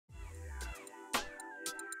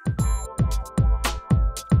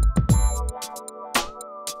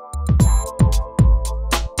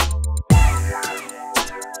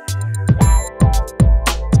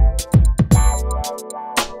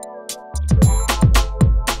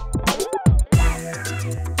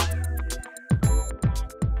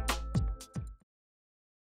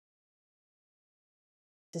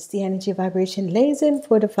is the energy vibration lays in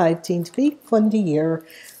for the 15th week from the year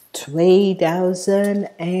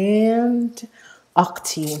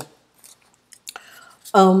 2018.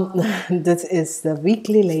 This is the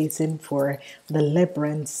weekly lays-in for the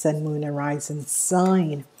Libra Sun, Moon, and Rising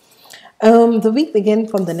sign. The week begins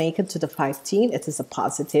from the naked to the 15. It is a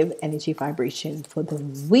positive energy vibration for the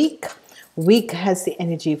week. Week has the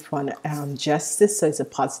energy from justice, so it's a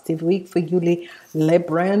positive week for you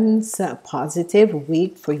Librans. A positive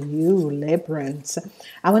week for you Librans.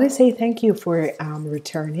 I want to say thank you for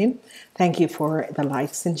returning. Thank you for the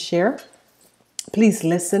likes and share. Please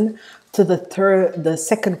listen to the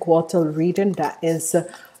second quarter reading, that is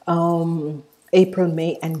April,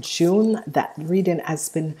 May, and June. That reading has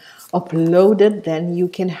been uploaded. Then you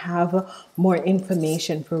can have more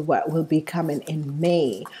information for what will be coming in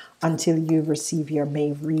May until you receive your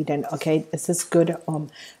May reading. Okay, this is good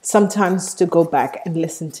sometimes to go back and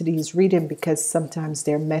listen to these reading, because sometimes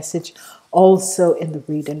their message also in the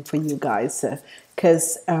reading for you guys,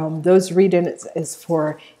 because those readings is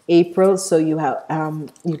for April, so you have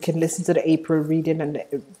you can listen to the April reading and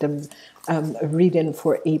the reading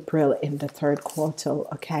for April in the third quarter.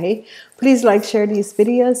 Okay, please like, share these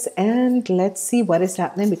videos, and let's see what is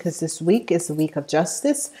happening, because this week is the week of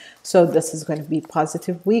justice, so this is going to be a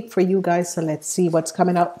positive week for you guys. So let's see what's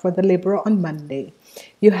coming up for the Libra on Monday.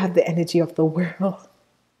 You have the energy of the world.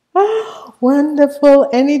 Oh, wonderful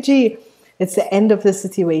energy. It's the end of the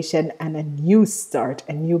situation and a new start,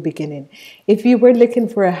 a new beginning. If you were looking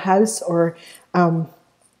for a house, or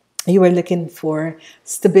you were looking for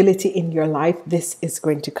stability in your life, this is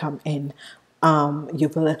going to come in. You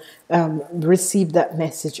will receive that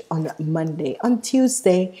message on Monday. On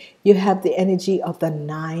Tuesday, you have the energy of the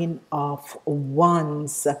Nine of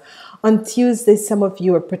Wands. On Tuesday, some of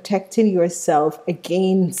you are protecting yourself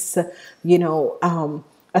against,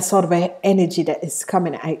 a sort of an energy that is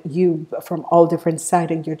coming at you from all different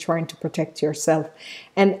sides, and you're trying to protect yourself,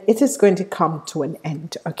 and it is going to come to an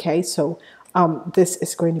end. Okay, so this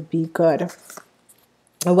is going to be good.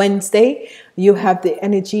 Wednesday, you have the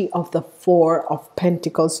energy of the Four of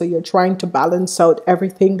Pentacles, so you're trying to balance out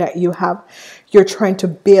everything that you have. You're trying to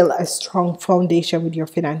build a strong foundation with your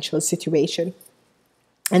financial situation,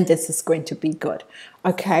 and this is going to be good.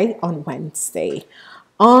 Okay, on Wednesday.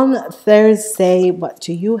 On Thursday, what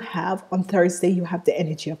do you have? On Thursday, you have the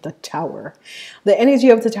energy of the Tower. The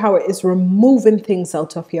energy of the Tower is removing things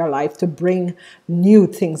out of your life to bring new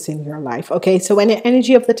things in your life. Okay, so when the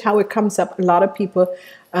energy of the Tower comes up, a lot of people,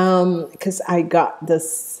 because I got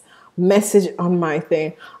this message on my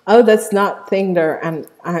thing, oh, that's not thing there, and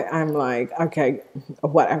I'm like, okay,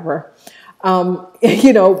 whatever.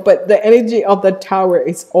 But the energy of the Tower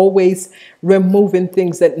is always removing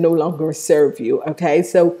things that no longer serve you. Okay,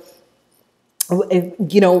 so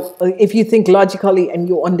if you think logically and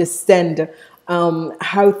you understand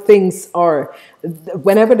how things are,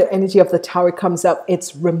 whenever the energy of the Tower comes up,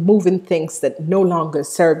 it's removing things that no longer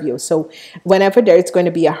serve you. So whenever there's going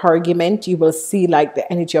to be an argument, you will see like the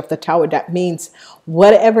energy of the Tower. That means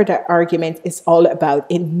whatever the argument is all about,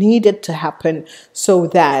 it needed to happen so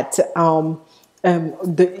that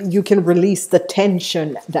you can release the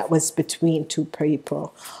tension that was between two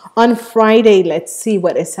people. On Friday, let's see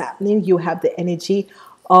what is happening. You have the energy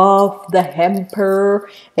of the Emperor.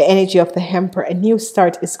 The energy of the Emperor. A new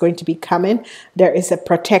start is going to be coming. There is a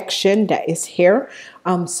protection that is here.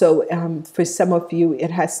 So for some of you, it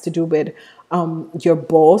has to do with your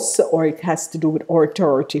boss, or it has to do with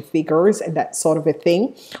authority figures and that sort of a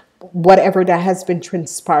thing. Whatever that has been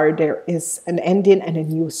transpired, there is an ending and a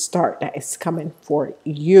new start that is coming for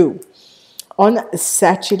you. On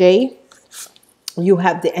Saturday, you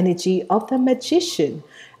have the energy of the Magician.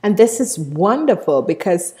 And this is wonderful,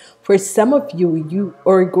 because for some of you, you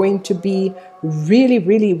are going to be really,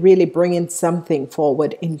 really, really bringing something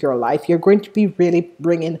forward in your life. You're going to be really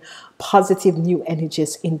bringing positive new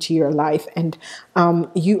energies into your life. And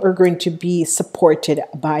you are going to be supported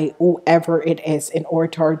by whoever it is in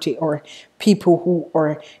authority, or people who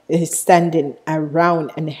are standing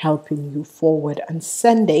around and helping you forward. On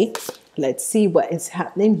Sunday, let's see what is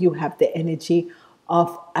happening. You have the energy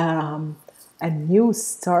of a new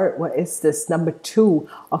start. What is this? Number 2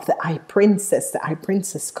 of the High Priestess. The High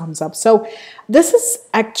Priestess comes up. So this is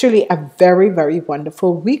actually a very, very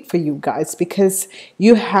wonderful week for you guys, because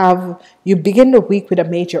you begin the week with a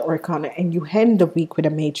major arcana and you end the week with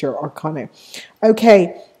a major arcana.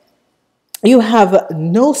 Okay. You have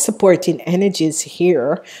no supporting energies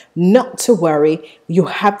here. Not to worry. You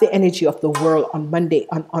have the energy of the world on Monday,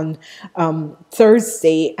 on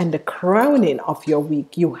Thursday, and the crowning of your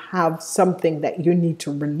week. You have something that you need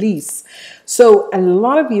to release. So a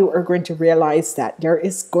lot of you are going to realize that there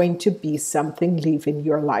is going to be something leaving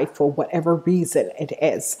your life for whatever reason it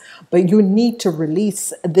is. But you need to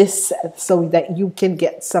release this so that you can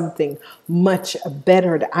get something much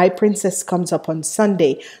better. The Eye Princess comes up on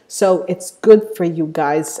Sunday. So it's good for you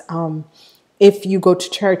guys. If you go to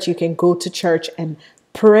church, you can go to church and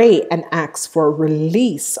pray and ask for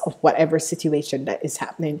release of whatever situation that is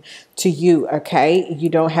happening to you. Okay, you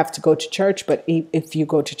don't have to go to church, but if you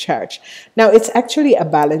go to church, now it's actually a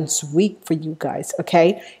balanced week for you guys.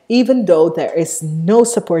 Okay, even though there is no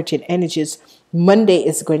supporting energies, Monday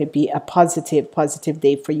is going to be a positive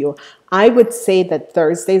day for you. I would say that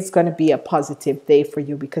Thursday is going to be a positive day for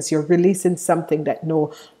you because you're releasing something that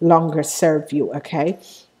no longer serves you. Okay,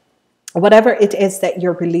 whatever it is that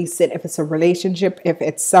you're releasing, if it's a relationship, if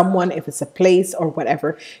it's someone, if it's a place or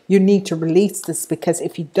whatever, you need to release this, because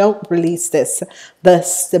if you don't release this, the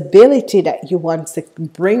stability that you want to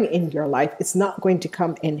bring in your life is not going to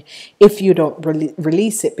come in if you don't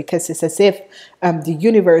release it, because it's as if the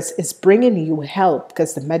universe is bringing you help,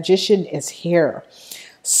 because the Magician is here.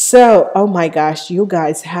 So, oh my gosh, you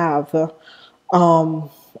guys have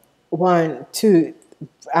one, two,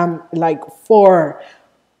 like four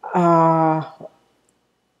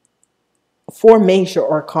major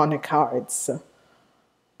arcana cards.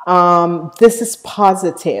 This is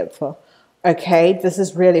positive. Okay, this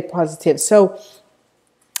is really positive. So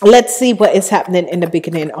let's see what is happening in the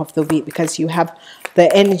beginning of the week, because you have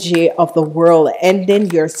the energy of the world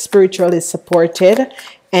ending. You're spiritually supported,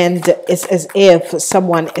 and it's as if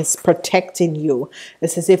someone is protecting you.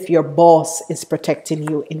 It's as if your boss is protecting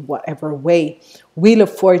you in whatever way. Wheel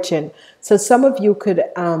of Fortune. So some of you could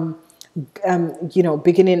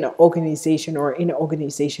begin in an organization, or in an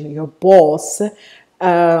organization, your boss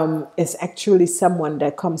is actually someone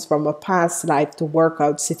that comes from a past life to work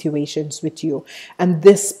out situations with you. And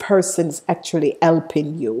this person's actually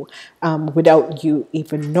helping you without you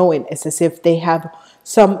even knowing. It's as if they have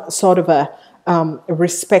some sort of a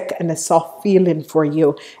respect and a soft feeling for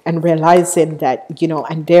you, and realizing that,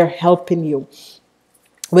 and they're helping you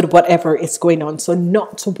with whatever is going on. So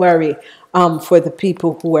not to worry for the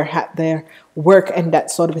people who are at their work and that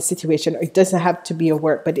sort of a situation. It doesn't have to be a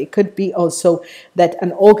work, but it could be also that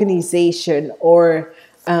an organization or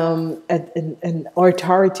an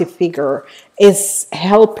authority figure is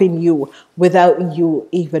helping you without you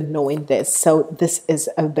even knowing this. So this is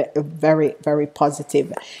a very, very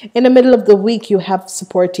positive. In the middle of the week, you have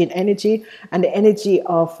supporting energy, and the energy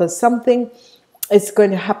of something is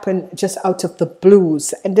going to happen just out of the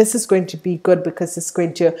blues. And this is going to be good, because it's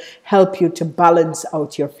going to help you to balance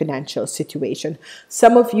out your financial situation.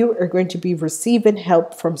 Some of you are going to be receiving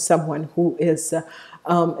help from someone who is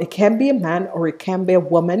it can be a man or it can be a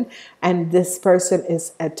woman, and this person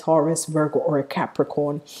is a Taurus, Virgo, or a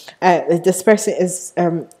Capricorn. This person is,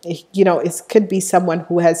 it could be someone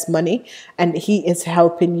who has money and he is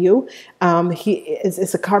helping you.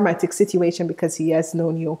 It's a karmatic situation, because he has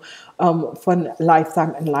known you for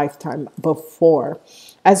lifetime and lifetime before.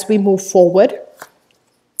 As we move forward,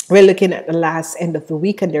 we're looking at the last end of the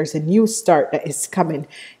week, and there's a new start that is coming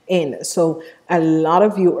in. So a lot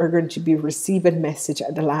of you are going to be receiving message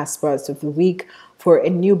at the last part of the week for a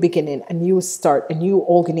new beginning, a new start, a new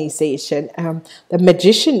organization. The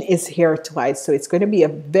Magician is here twice, so it's going to be a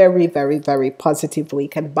very, very, very positive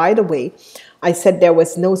week. And by the way, I said there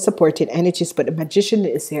was no supporting energies, but the Magician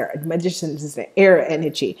is here. The Magician is the air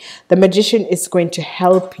energy. The Magician is going to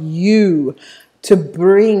help you to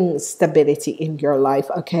bring stability in your life.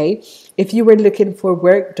 Okay, if you were looking for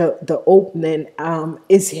work, the opening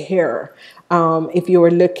is here. If you were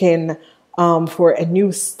looking for a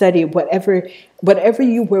new study, whatever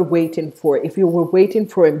you were waiting for, if you were waiting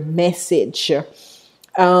for a message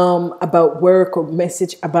about work, or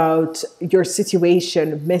message about your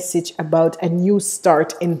situation, message about a new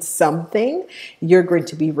start in something, you're going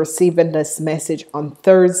to be receiving this message on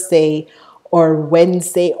Thursday or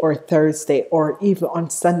Wednesday or Thursday, or even on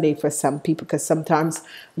Sunday for some people, because sometimes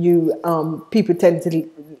people tend to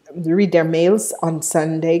read their mails on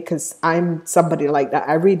Sunday, because I'm somebody like that.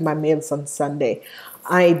 I read my mails on Sunday.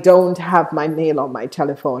 I don't have my mail on my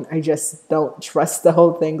telephone. I just don't trust the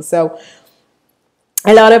whole thing. So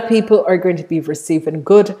a lot of people are going to be receiving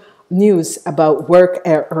good news about work,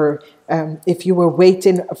 or if you were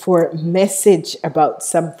waiting for a message about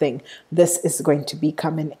something, this is going to be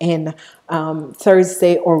coming in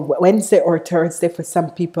Thursday or Wednesday or Thursday. For some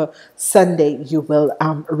people, Sunday, you will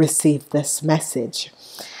receive this message.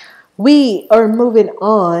 We are moving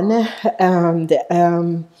on.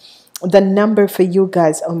 The number for you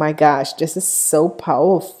guys, oh my gosh, this is so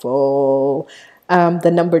powerful. The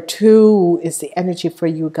number 2 is the energy for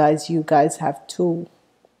you guys. You guys have 2,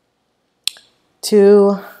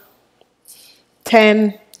 10.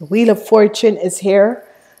 Wheel of Fortune is here.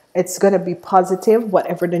 It's going to be positive,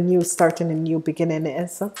 whatever the new start and the new beginning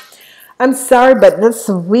is. I'm sorry, but this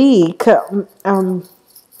week I'm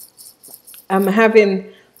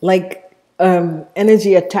having like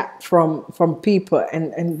energy attack from people,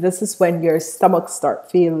 and this is when your stomach start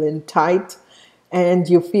feeling tight and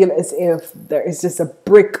you feel as if there is just a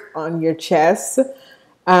brick on your chest.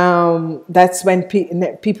 That's when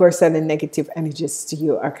people are sending negative energies to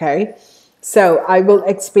you. Okay, so I will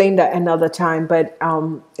explain that another time, but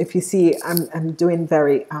if you see, I'm doing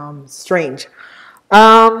very strange.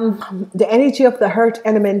 The energy of the earth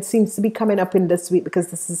element seems to be coming up in this week, because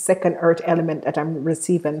this is the second earth element that I'm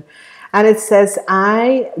receiving. And it says,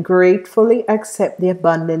 I gratefully accept the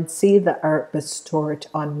abundancy the earth bestowed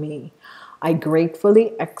on me. I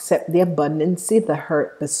gratefully accept the abundancy the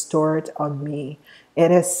earth bestowed on me.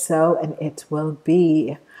 It is so, and it will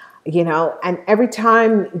be. You know, and every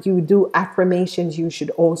time you do affirmations, you should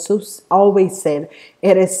also always say,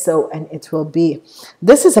 it is so and it will be.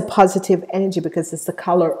 This is a positive energy because it's the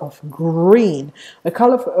color of green. The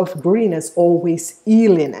color of green is always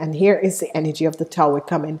healing. And here is the energy of the Tower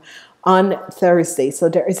coming on Thursday. So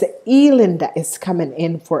there is a healing that is coming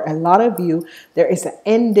in for a lot of you. There is an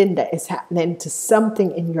ending that is happening to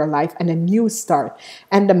something in your life and a new start.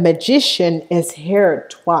 And the Magician is here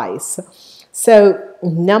twice. So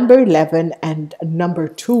number 11 and number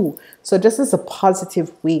 2. So this is a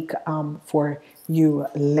positive week for you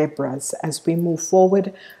Libras. As we move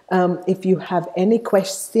forward, if you have any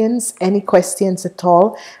questions at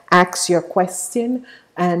all, ask your question.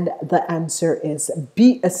 And the answer is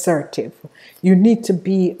be assertive. You need to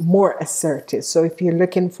be more assertive. So if you're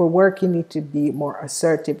looking for work, you need to be more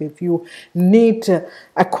assertive. If you need to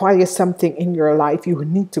acquire something in your life, you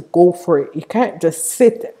need to go for it. You can't just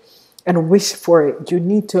sit and wish for it. You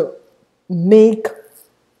need to make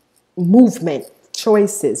movement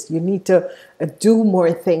choices. You need to do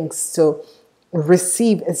more things to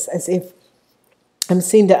receive. As if I'm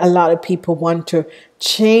seeing that a lot of people want to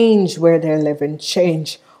change where they're living,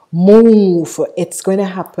 change, move. It's going to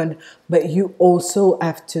happen, but you also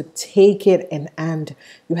have to take it in hand.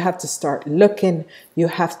 You have to start looking. You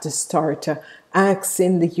have to start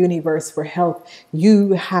asking the universe for help.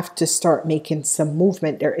 You have to start making some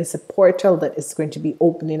movement. There is a portal that is going to be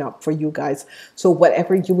opening up for you guys. So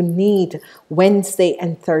whatever you need, Wednesday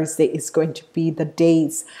and Thursday is going to be the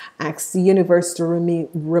days. Ask the universe to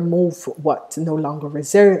remove what no longer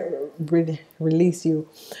release you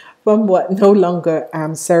from what no longer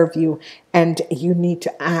serve you, and you need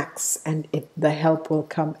to ask, and the help will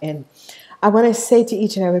come in. I want to say to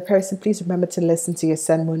each and every person, please remember to listen to your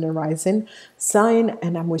sun, moon, and rising sign,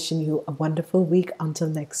 and I'm wishing you a wonderful week until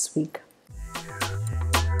next week.